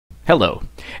Hello.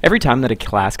 Every time that a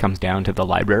class comes down to the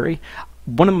library,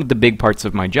 one of the big parts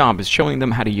of my job is showing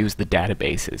them how to use the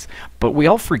databases, but we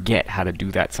all forget how to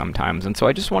do that sometimes, and so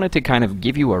I just wanted to kind of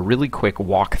give you a really quick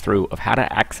walkthrough of how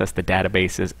to access the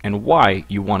databases and why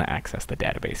you want to access the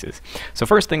databases. So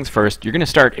first things first, you're going to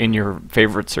start in your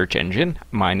favorite search engine.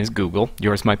 Mine is Google.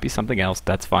 Yours might be something else.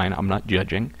 That's fine. I'm not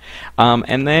judging.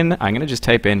 And then I'm going to just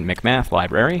type in McMath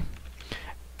Library.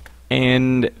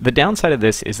 And the downside of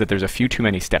this is that there's a few too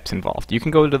many steps involved. You can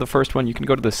go to the first one, you can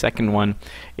go to the second one.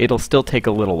 It'll still take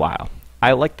a little while.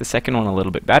 I like the second one a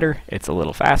little bit better. It's a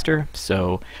little faster,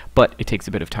 but it takes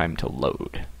a bit of time to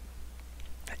load.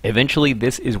 Eventually,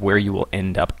 this is where you will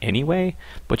end up anyway,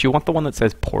 but you want the one that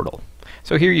says Portal.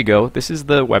 So here you go. This is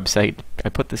the website. I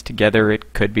put this together.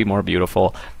 It could be more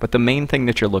beautiful, but the main thing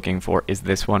that you're looking for is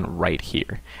this one right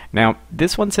here. Now,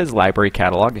 this one says Library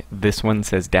Catalog. This one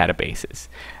says Databases.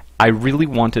 I really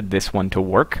wanted this one to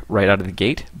work right out of the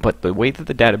gate, but the way that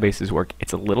the databases work,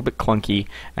 it's a little bit clunky,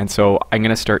 and so I'm going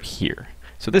to start here.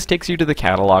 So this takes you to the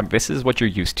catalog. This is what you're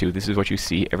used to. This is what you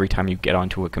see every time you get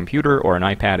onto a computer or an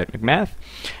iPad at McMath.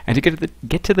 And to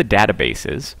get to the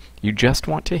databases, you just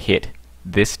want to hit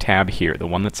this tab here, the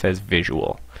one that says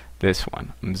Visual. This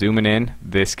one. I'm zooming in.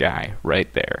 This guy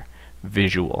right there.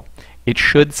 Visual. It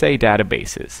should say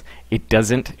databases. It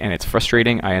doesn't, and it's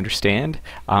frustrating, I understand,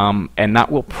 and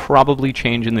that will probably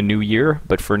change in the new year,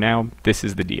 but for now, this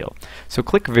is the deal. So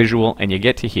click Visual, and you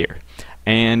get to here.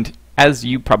 And as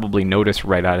you probably notice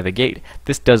right out of the gate,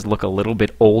 this does look a little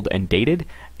bit old and dated,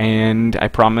 and I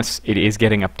promise it is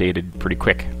getting updated pretty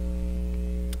quick.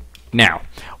 Now,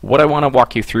 what I want to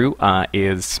walk you through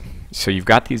is... So you've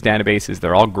got these databases,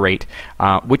 they're all great.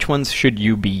 Which ones should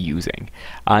you be using?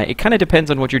 It kind of depends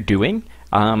on what you're doing.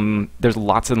 There's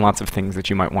lots and lots of things that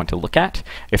you might want to look at.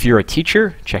 If you're a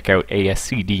teacher, check out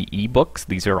ASCD ebooks.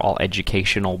 These are all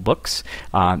educational books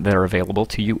that are available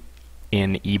to you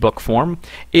in ebook form.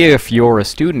 If you're a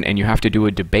student and you have to do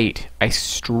a debate, I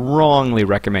strongly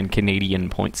recommend Canadian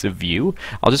Points of View.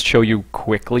 I'll just show you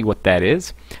quickly what that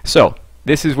is. So,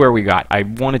 this is where we got. I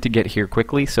wanted to get here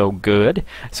quickly, so good.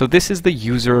 So this is the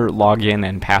user login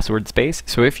and password space.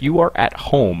 So if you are at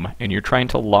home and you're trying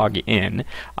to log in,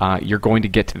 you're going to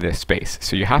get to this space.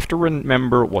 So you have to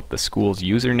remember what the school's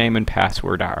username and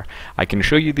password are. I can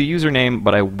show you the username,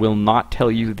 but I will not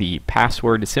tell you the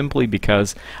password simply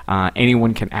because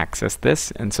anyone can access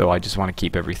this, and so I just want to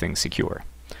keep everything secure.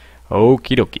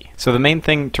 Okie dokie. So the main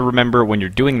thing to remember when you're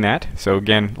doing that, so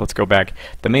again, let's go back.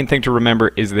 The main thing to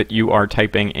remember is that you are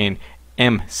typing in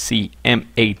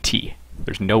MCMAT.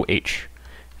 There's no H.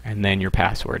 And then your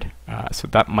password. So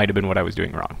that might have been what I was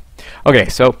doing wrong. Okay,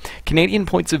 so Canadian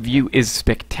Points of View is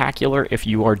spectacular if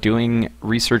you are doing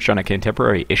research on a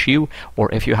contemporary issue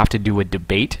or if you have to do a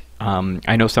debate.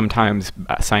 I know sometimes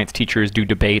science teachers do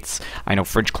debates. I know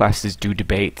French classes do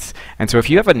debates. And so if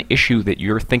you have an issue that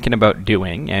you're thinking about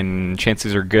doing, and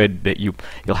chances are good that you'll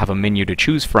have a menu to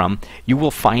choose from, you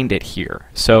will find it here.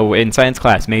 So in science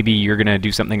class, maybe you're going to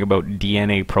do something about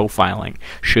DNA profiling.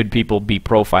 Should people be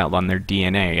profiled on their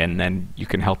DNA? And then you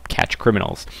can help catch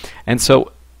criminals. And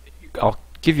so I'll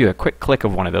give you a quick click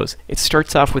of one of those. It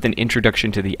starts off with an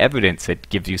introduction to the evidence. It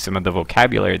gives you some of the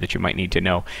vocabulary that you might need to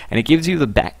know, and it gives you the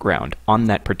background on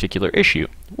that particular issue,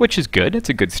 which is good. It's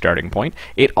a good starting point.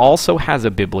 It also has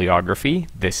a bibliography.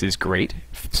 This is great.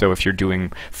 So if you're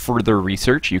doing further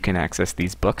research, you can access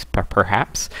these books,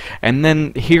 perhaps. And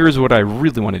then here's what I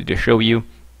really wanted to show you.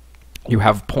 You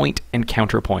have point and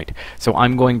counterpoint. So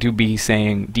I'm going to be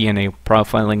saying DNA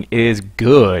profiling is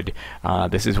good.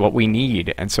 This is what we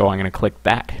need. And so I'm going to click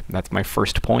that. That's my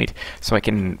first point. So I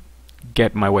can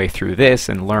get my way through this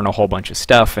and learn a whole bunch of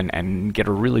stuff and get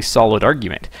a really solid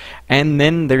argument. And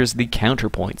then there's the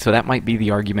counterpoint. So that might be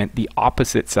the argument the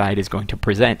opposite side is going to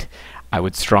present. I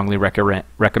would strongly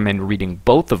recommend reading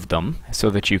both of them so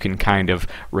that you can kind of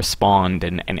respond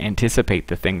and anticipate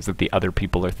the things that the other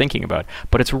people are thinking about.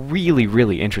 But it's really,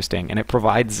 really interesting, and it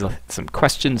provides some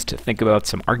questions to think about,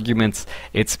 some arguments.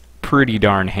 It's pretty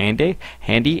darn handy,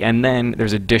 and then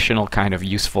there's additional kind of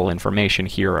useful information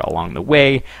here along the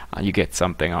way. You get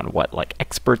something on what like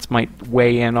experts might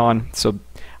weigh in on. So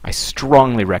I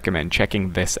strongly recommend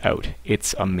checking this out.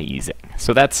 It's amazing.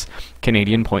 So that's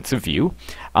Canadian Points of View.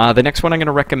 The next one I'm going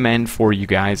to recommend for you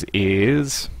guys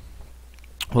is,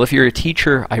 well, if you're a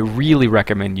teacher, I really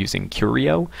recommend using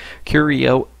Curio.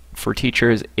 Curio for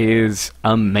teachers is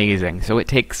amazing. So it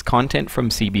takes content from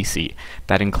CBC.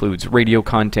 That includes radio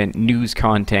content, news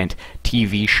content,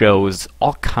 TV shows,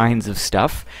 all kinds of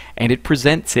stuff, and it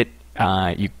presents it.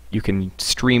 You can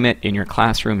stream it in your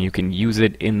classroom, you can use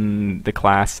it in the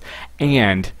class,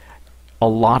 and a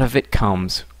lot of it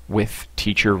comes with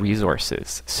teacher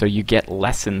resources. So you get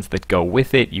lessons that go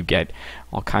with it, you get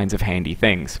all kinds of handy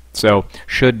things. So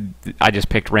I just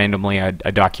picked randomly a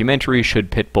documentary,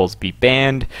 Should Pit Bulls Be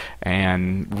Banned?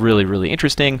 And really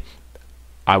interesting.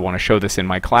 I want to show this in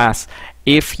my class.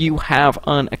 If you have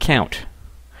an account,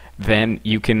 then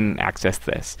you can access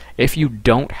this. If you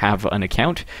don't have an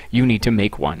account, you need to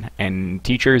make one. And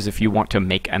teachers, if you want to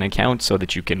make an account so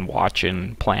that you can watch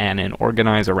and plan and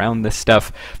organize around this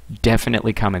stuff,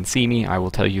 definitely come and see me. I will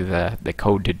tell you the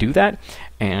code to do that,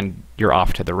 and you're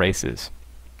off to the races.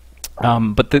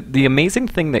 But the amazing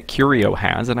thing that Curio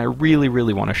has, and I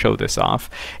really want to show this off,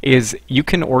 is you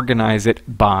can organize it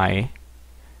by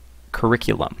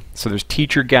curriculum. So there's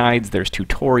teacher guides, there's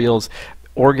tutorials.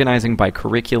 Organizing by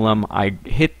curriculum, I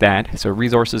hit that, so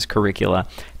resources curricula,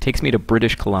 takes me to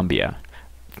British Columbia.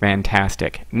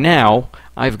 Fantastic. Now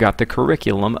I've got the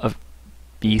curriculum of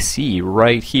BC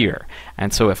right here.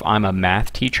 And so if I'm a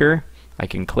math teacher, I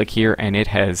can click here and it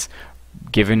has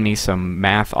given me some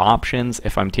math options.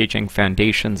 If I'm teaching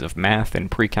foundations of math in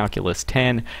pre-calculus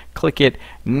 10, click it.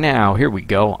 Now here we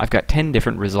go. I've got 10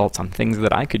 different results on things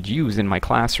that I could use in my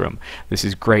classroom. This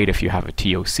is great if you have a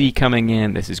TOC coming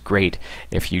in. This is great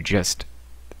if you just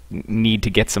need to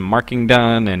get some marking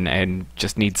done and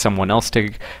just need someone else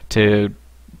to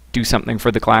do something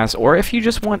for the class, or if you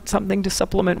just want something to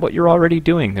supplement what you're already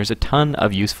doing. There's a ton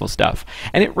of useful stuff,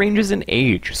 and it ranges in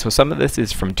age. So some of this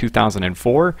is from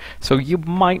 2004, so you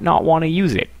might not want to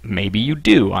use it. Maybe you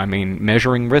do. I mean,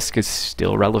 measuring risk is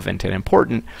still relevant and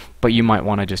important, but you might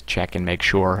want to just check and make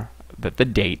sure that the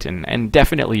date, and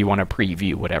definitely you want to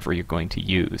preview whatever you're going to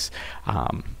use.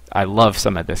 I love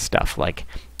some of this stuff, like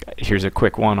here's a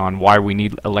quick one on why we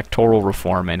need electoral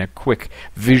reform and a quick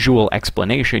visual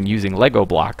explanation using Lego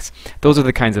blocks. Those are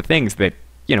the kinds of things that,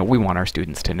 you know, we want our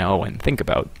students to know and think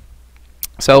about.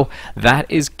 So that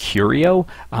is Curio.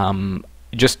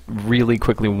 Just really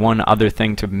quickly, one other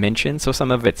thing to mention. So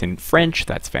some of it's in French.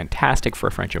 That's fantastic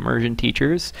for French immersion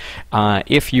teachers.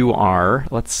 If you are,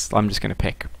 I'm just going to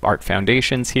pick Art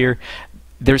Foundations here.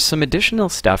 There's some additional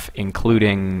stuff,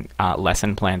 including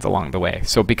lesson plans along the way.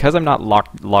 So because I'm not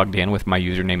logged in with my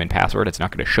username and password, it's not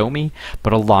going to show me,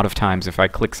 but a lot of times if I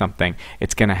click something,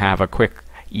 it's going to have a quick,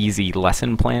 easy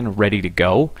lesson plan ready to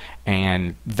go,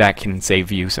 and that can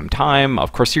save you some time.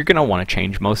 Of course, you're going to want to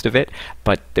change most of it,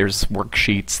 but there's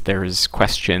worksheets, there's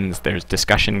questions, there's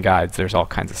discussion guides, there's all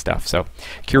kinds of stuff. So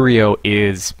Curio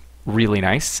is really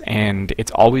nice, and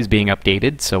it's always being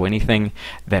updated, so anything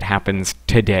that happens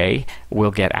today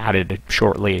will get added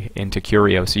shortly into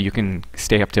Curio, so you can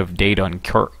stay up to date on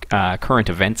current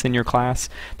events in your class.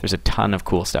 There's a ton of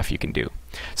cool stuff you can do.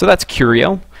 So that's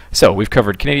Curio. So we've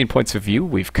covered Canadian Points of View,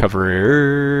 we've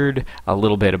covered a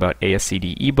little bit about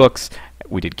ASCD ebooks,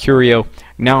 we did Curio.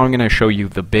 Now I'm going to show you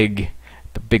the big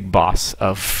boss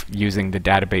of using the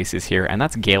databases here, and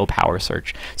that's Gale Power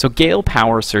Search. So Gale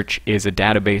Power Search is a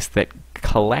database that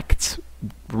collects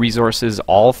resources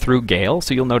all through Gale.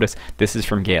 So you'll notice this is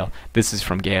from Gale, this is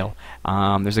from Gale.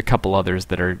 There's a couple others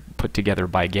that are put together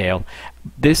by Gale.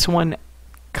 This one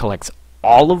collects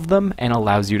all of them and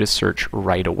allows you to search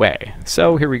right away.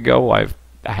 So here we go. I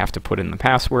have to put in the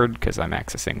password because I'm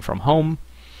accessing from home.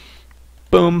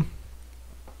 Boom.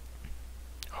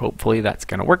 Hopefully that's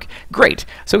going to work. Great.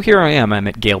 So here I am. I'm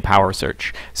at Gale Power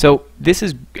Search. So this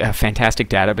is a fantastic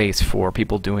database for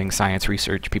people doing science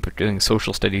research, people doing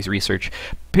social studies research,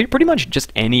 pretty much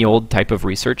just any old type of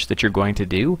research that you're going to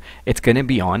do. It's going to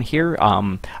be on here.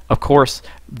 Of course,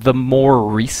 the more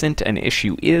recent an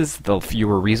issue is, the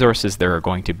fewer resources there are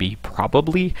going to be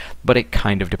probably, but it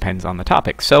kind of depends on the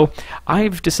topic. So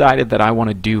I've decided that I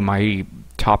want to do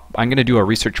I'm going to do a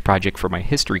research project for my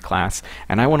history class,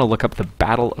 and I want to look up the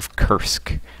Battle of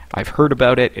Kursk. I've heard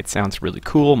about it. It sounds really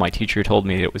cool. My teacher told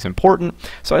me it was important,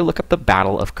 so I look up the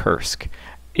Battle of Kursk.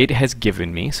 It has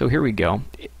given me, so here we go.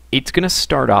 It's going to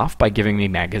start off by giving me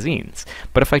magazines,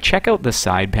 but if I check out the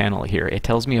side panel here, it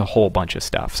tells me a whole bunch of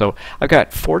stuff. So I've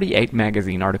got 48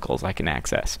 magazine articles I can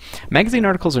access. Magazine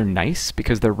articles are nice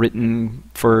because they're written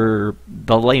for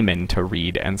the layman to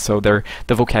read, and so the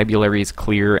vocabulary is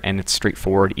clear and it's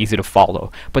straightforward, easy to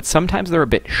follow, but sometimes they're a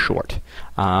bit short.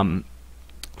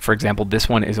 For example, this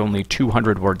one is only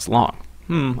 200 words long.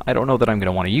 I don't know that I'm going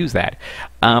to want to use that.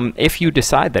 If you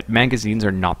decide that magazines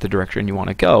are not the direction you want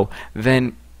to go,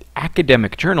 then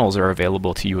academic journals are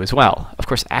available to you as well. Of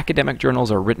course, academic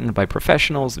journals are written by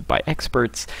professionals, by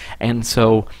experts, and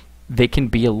so they can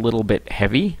be a little bit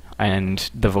heavy,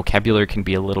 and the vocabulary can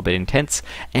be a little bit intense,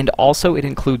 and also it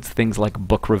includes things like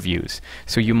book reviews,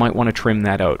 so you might want to trim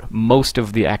that out. Most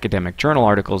of the academic journal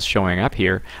articles showing up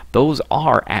here, those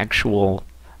are actual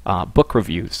book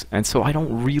reviews, and so I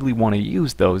don't really want to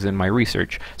use those in my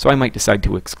research, so I might decide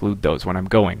to exclude those when I'm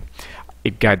going.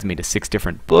 It guides me to 6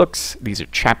 different books. These are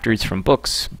chapters from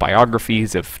books,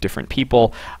 biographies of different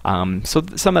people, so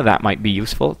some of that might be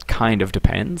useful. It kind of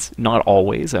depends, not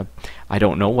always. I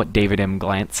don't know what David M.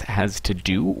 Glantz has to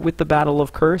do with the Battle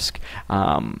of Kursk,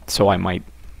 so I might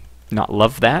not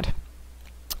love that.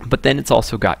 But then it's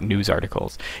also got news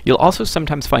articles. You'll also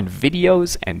sometimes find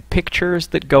videos and pictures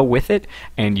that go with it,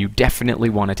 and you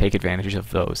definitely want to take advantage of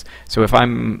those. So if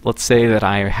let's say that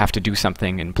I have to do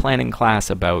something in planning class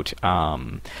about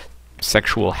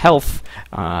sexual health,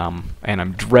 and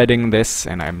I'm dreading this,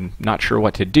 and I'm not sure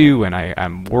what to do, and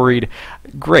I'm worried.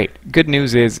 Great. Good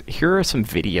news is, here are some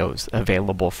videos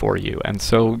available for you, and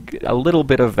so a little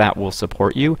bit of that will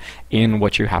support you in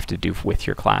what you have to do with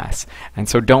your class. And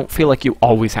so don't feel like you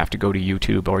always have to go to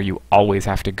YouTube, or you always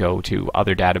have to go to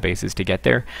other databases to get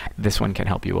there. This one can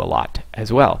help you a lot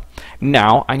as well.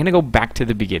 Now, I'm going to go back to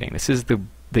the beginning. This is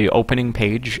the opening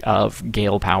page of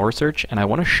Gale Power Search, and I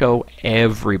want to show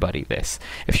everybody this.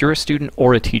 If you're a student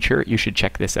or a teacher, you should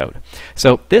check this out.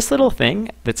 So this little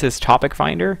thing that says Topic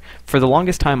Finder, for the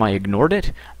longest time I ignored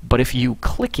it, but if you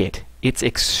click it, it's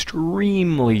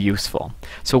extremely useful.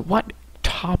 So what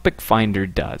Topic Finder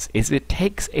does is it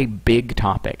takes a big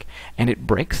topic and it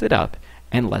breaks it up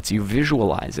and lets you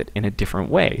visualize it in a different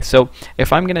way. So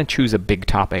if I'm going to choose a big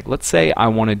topic, let's say I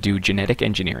want to do genetic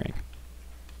engineering.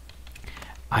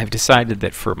 I've decided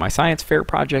that for my science fair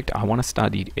project, I want to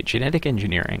study genetic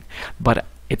engineering, but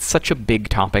it's such a big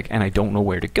topic and I don't know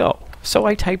where to go. So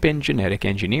I type in genetic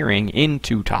engineering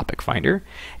into Topic Finder.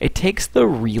 It takes the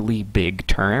really big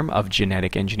term of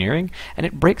genetic engineering and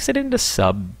it breaks it into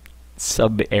sub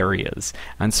areas.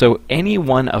 And so any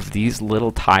one of these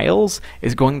little tiles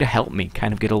is going to help me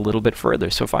kind of get a little bit further.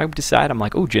 So if I decide I'm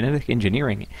like, oh, genetic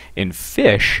engineering in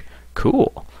fish,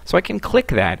 cool. So I can click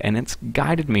that, and it's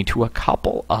guided me to a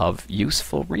couple of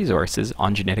useful resources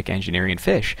on genetic engineering in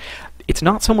fish. It's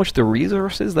not so much the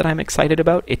resources that I'm excited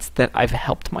about, it's that I've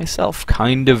helped myself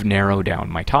kind of narrow down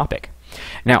my topic.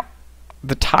 Now,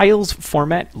 the tiles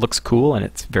format looks cool, and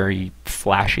it's very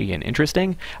flashy and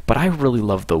interesting, but I really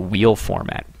love the wheel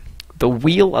format. The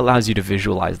wheel allows you to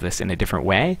visualize this in a different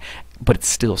way, but it's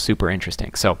still super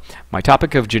interesting. So my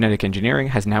topic of genetic engineering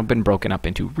has now been broken up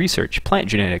into research, plant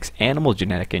genetics, animal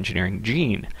genetic engineering,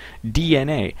 gene,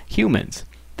 DNA, humans.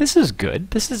 This is good.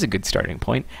 This is a good starting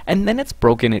point. And then it's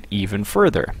broken it even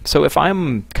further. So if I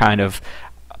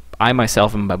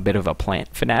myself am a bit of a plant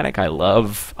fanatic. I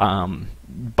love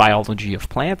biology of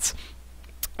plants.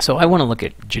 So I want to look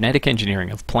at genetic engineering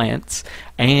of plants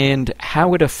and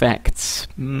how it affects,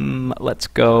 let's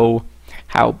go,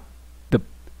 how the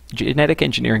genetic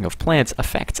engineering of plants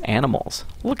affects animals.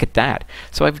 Look at that.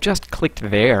 So I've just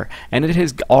clicked there, and it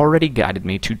has already guided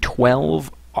me to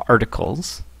 12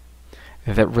 articles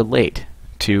that relate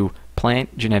to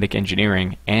plant genetic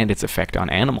engineering and its effect on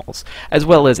animals, as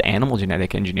well as animal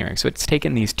genetic engineering. So it's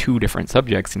taken these 2 different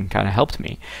subjects and kind of helped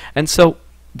me. And so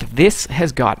this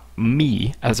has got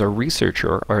me as a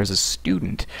researcher or as a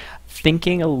student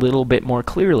thinking a little bit more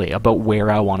clearly about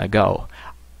where I want to go.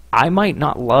 I might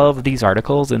not love these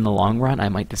articles in the long run. I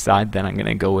might decide that I'm going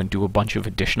to go and do a bunch of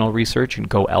additional research and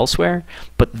go elsewhere,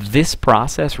 but this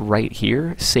process right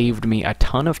here saved me a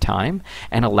ton of time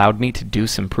and allowed me to do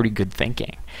some pretty good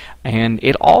thinking. And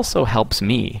it also helps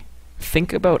me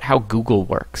think about how Google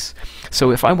works.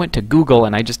 So if I went to Google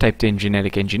and I just typed in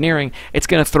genetic engineering, it's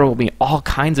going to throw me all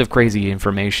kinds of crazy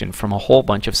information from a whole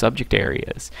bunch of subject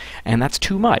areas. And that's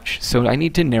too much. So I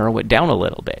need to narrow it down a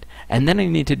little bit. And then I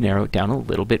need to narrow it down a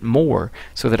little bit more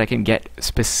so that I can get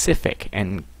specific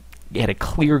and get a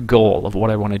clear goal of what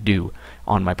I want to do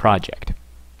on my project.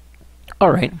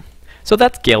 Alright, so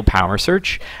that's Gale Power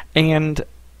Search, and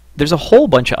there's a whole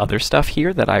bunch of other stuff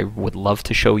here that I would love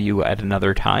to show you at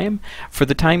another time. For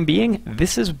the time being,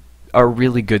 this is a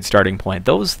really good starting point.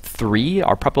 Those 3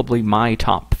 are probably my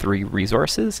top 3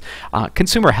 resources.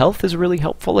 Consumer health is really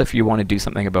helpful if you want to do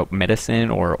something about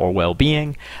medicine or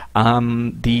well-being.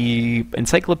 The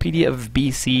Encyclopedia of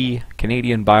BC,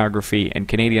 Canadian Biography, and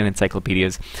Canadian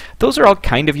Encyclopedias, those are all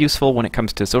kind of useful when it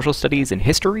comes to social studies and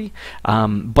history,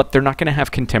 but they're not going to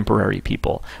have contemporary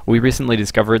people. We recently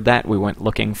discovered that. We went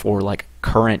looking for like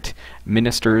current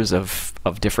ministers of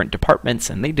different departments,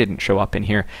 and they didn't show up in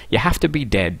here. You have to be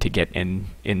dead to get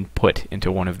input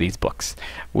into one of these books,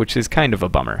 which is kind of a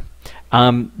bummer.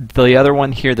 The other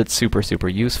one here that's super, super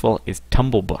useful is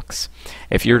Tumble Books.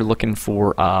 If you're looking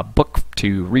for a book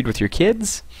to read with your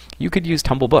kids, you could use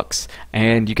Tumble Books,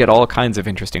 and you get all kinds of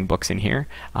interesting books in here.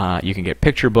 You can get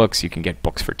picture books, you can get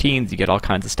books for teens, you get all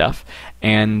kinds of stuff,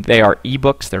 and they are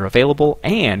ebooks, they're available,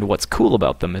 and what's cool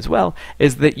about them as well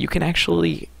is that you can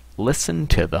actually listen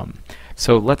to them.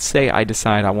 So let's say I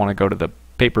decide I want to go to the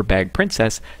Paper Bag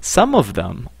Princess. Some of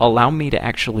them allow me to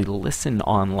actually listen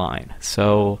online.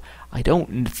 So I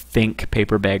don't think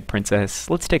Paper Bag Princess,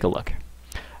 let's take a look.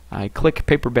 I click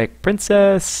Paper Bag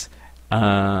Princess,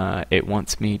 it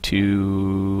wants me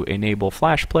to enable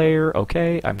Flash Player,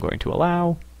 okay, I'm going to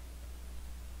allow.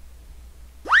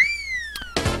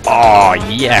 Oh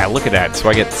yeah, look at that, so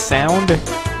I get sound,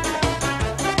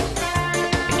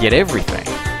 I get everything.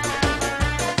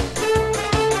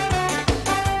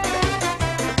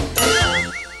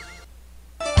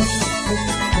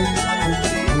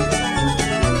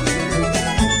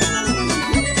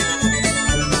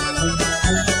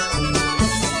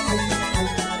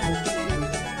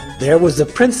 There was a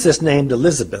princess named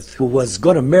Elizabeth who was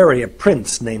going to marry a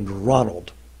prince named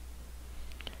Ronald.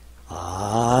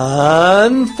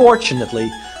 Unfortunately,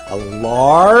 a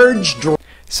large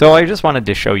So I just wanted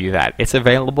to show you that. It's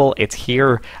available, it's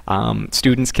here,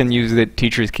 students can use it,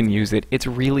 teachers can use it. It's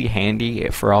really handy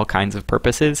for all kinds of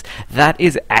purposes. That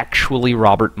is actually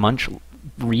Robert Munch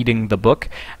reading the book,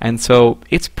 and so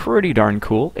it's pretty darn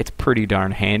cool, it's pretty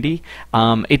darn handy.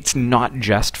 It's not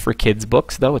just for kids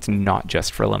books though, it's not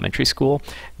just for elementary school.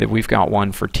 That we've got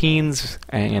one for teens,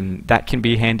 and that can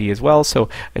be handy as well. So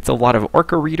it's a lot of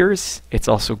Orca readers. It's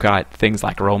also got things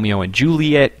like Romeo and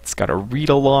Juliet, it's got a read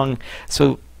along.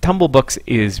 So Tumble Books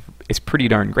is pretty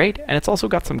darn great, and it's also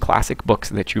got some classic books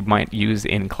that you might use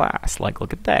in class, like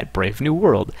look at that, Brave New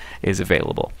World is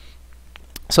available.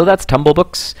 So that's Tumble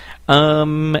Books.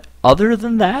 Other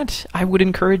than that, I would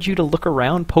encourage you to look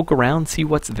around, poke around, see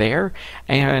what's there,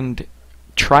 and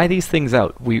try these things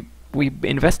out. We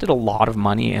invested a lot of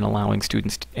money in allowing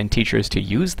students and teachers to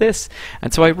use this,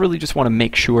 and so I really just want to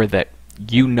make sure that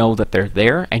you know that they're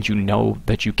there and you know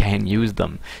that you can use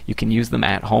them. You can use them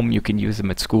at home, you can use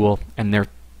them at school, and they're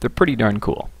pretty darn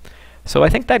cool. So I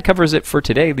think that covers it for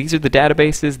today. These are the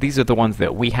databases, these are the ones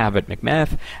that we have at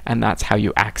McMath, and that's how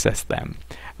you access them.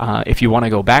 If you want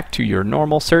to go back to your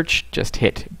normal search, just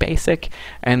hit basic,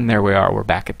 and there we are, we're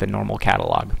back at the normal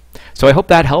catalog. So I hope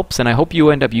that helps, and I hope you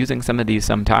end up using some of these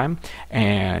sometime,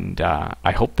 and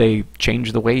I hope they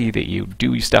change the way that you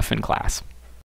do stuff in class.